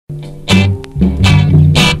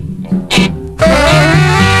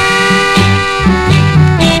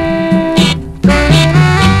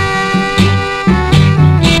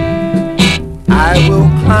I will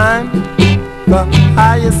climb the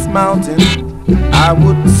highest mountain, I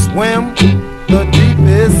would swim the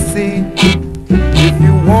deepest sea. If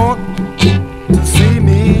you want to see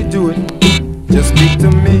me do it, just speak to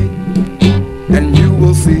me and you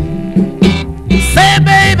will see. Say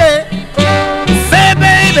baby, say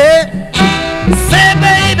baby, say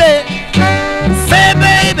baby, say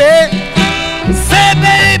baby, say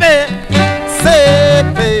baby, say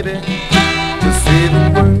baby, just say the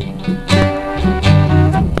word.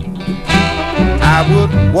 I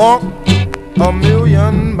would walk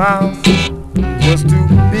 1,000,000 miles just to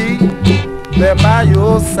be there by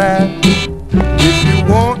your side. If you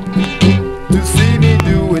want to see me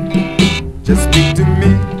do it, just speak to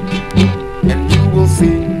me